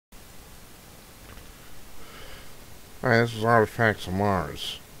Hi, this is Artifacts of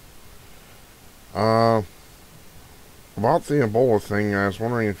Mars. Uh, about the Ebola thing, I was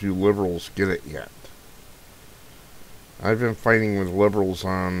wondering if you liberals get it yet. I've been fighting with liberals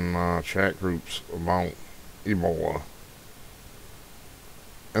on chat groups about Ebola.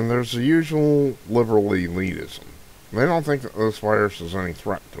 And there's the usual liberal elitism. They don't think that this virus is any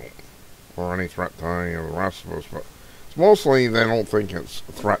threat to them, or any threat to any of the rest of us, but it's mostly they don't think it's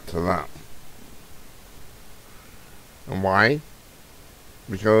a threat to them. And why?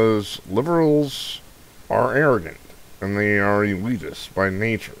 Because liberals are arrogant, and they are elitists by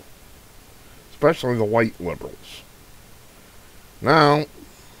nature, especially the white liberals. Now,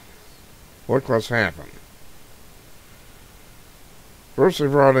 look what's happened. First they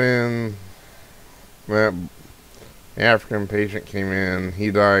brought in that African patient came in,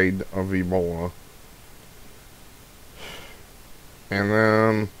 he died of Ebola. And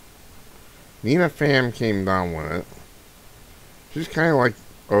then Nina Pham came down with it. She's kind of like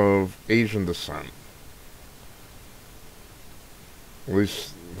of Asian descent. At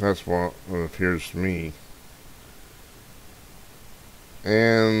least that's what it appears to me.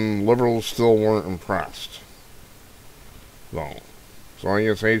 And liberals still weren't impressed, though. So I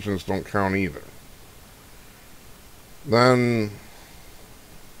guess Asians don't count either. Then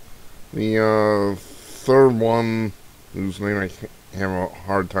the third one, whose name I have a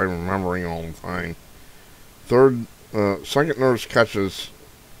hard time remembering all the time. Second nurse catches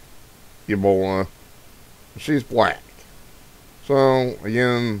Ebola. She's black. So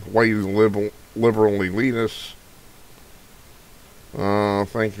again, white liberal elitists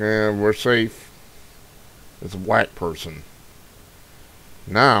think we're safe. It's a black person.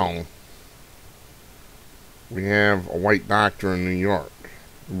 Now we have a white doctor in New York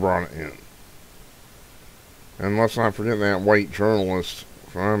who brought it in. And let's not forget that white journalist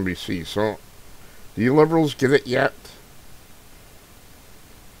from NBC. So, do you liberals get it yet?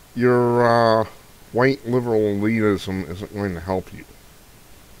 Your white liberal elitism isn't going to help you.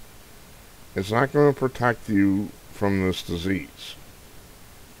 It's not going to protect you from this disease.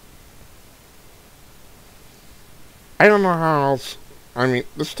 I don't know how else. I mean,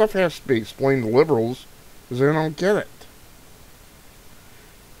 this stuff has to be explained to liberals because they don't get it.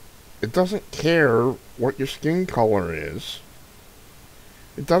 It doesn't care what your skin color is.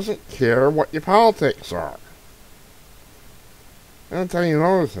 It doesn't care what your politics are. I'll tell you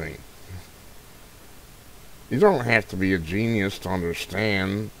another thing. You don't have to be a genius to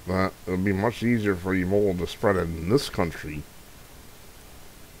understand that it would be much easier for Ebola to spread it in this country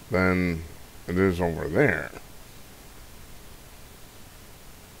than it is over there.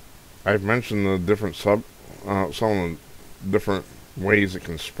 I've mentioned the different some of the different ways it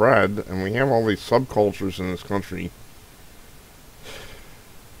can spread, and we have all these subcultures in this country.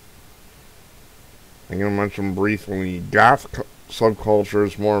 I'm going to mention briefly, goth subculture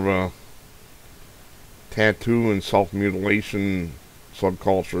is more of a tattoo and self-mutilation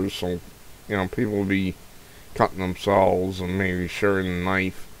subculture, so, people will be cutting themselves and maybe sharing a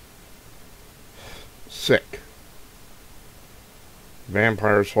knife. Sick.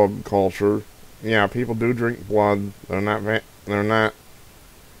 Vampire subculture. Yeah, people do drink blood. They're not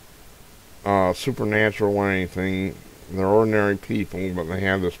supernatural or anything. They're ordinary people, but they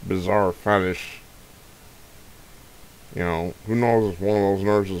have this bizarre fetish. Who knows if one of those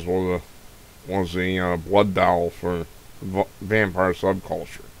nurses was a blood doll for vampire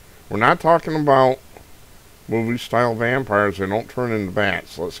subculture. We're not talking about movie-style vampires. They don't turn into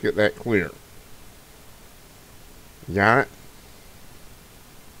bats. Let's get that clear. Got it?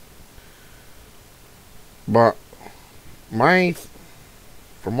 But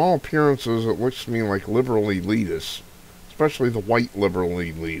from all appearances, it looks to me like liberal elitists, especially the white liberal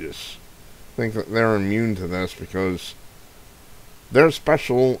elitists, think that they're immune to this because they're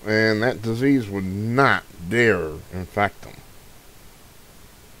special and that disease would not dare infect them.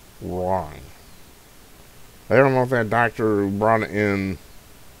 Wrong. I don't know if that doctor who brought it in,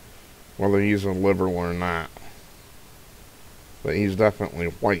 whether he's a liberal or not, but he's definitely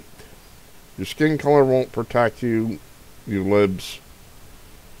white. Your skin color won't protect you, you libs.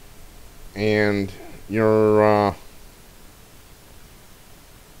 And your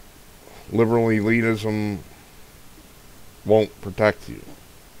liberal elitism won't protect you.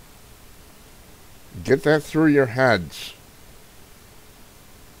 Get that through your heads,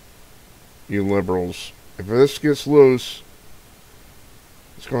 you liberals. If this gets loose,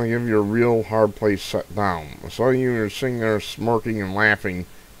 it's going to give you a real hard place set down. I saw you are sitting there smirking and laughing.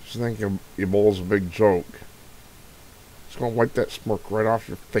 Just think Ebola's a big joke. It's going to wipe that smirk right off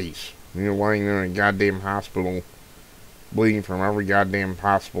your face. And you're lying there in a goddamn hospital, bleeding from every goddamn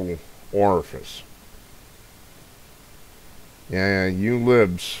possible orifice. Yeah, you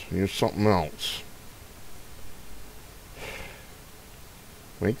libs, you're something else.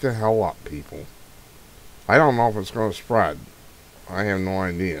 Wake the hell up, people. I don't know if it's going to spread. I have no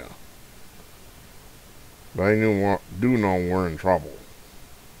idea. But I do know we're in trouble.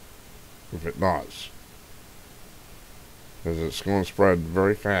 If it does. Because it's going to spread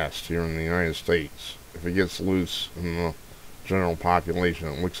very fast here in the United States. If it gets loose in the general population,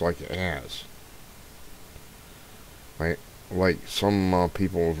 it looks like it has. Like some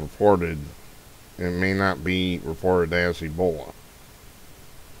people have reported, it may not be reported as Ebola.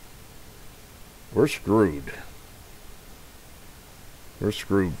 We're screwed. We're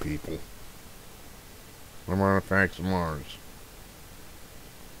screwed, people. I'm Artifacts of Mars.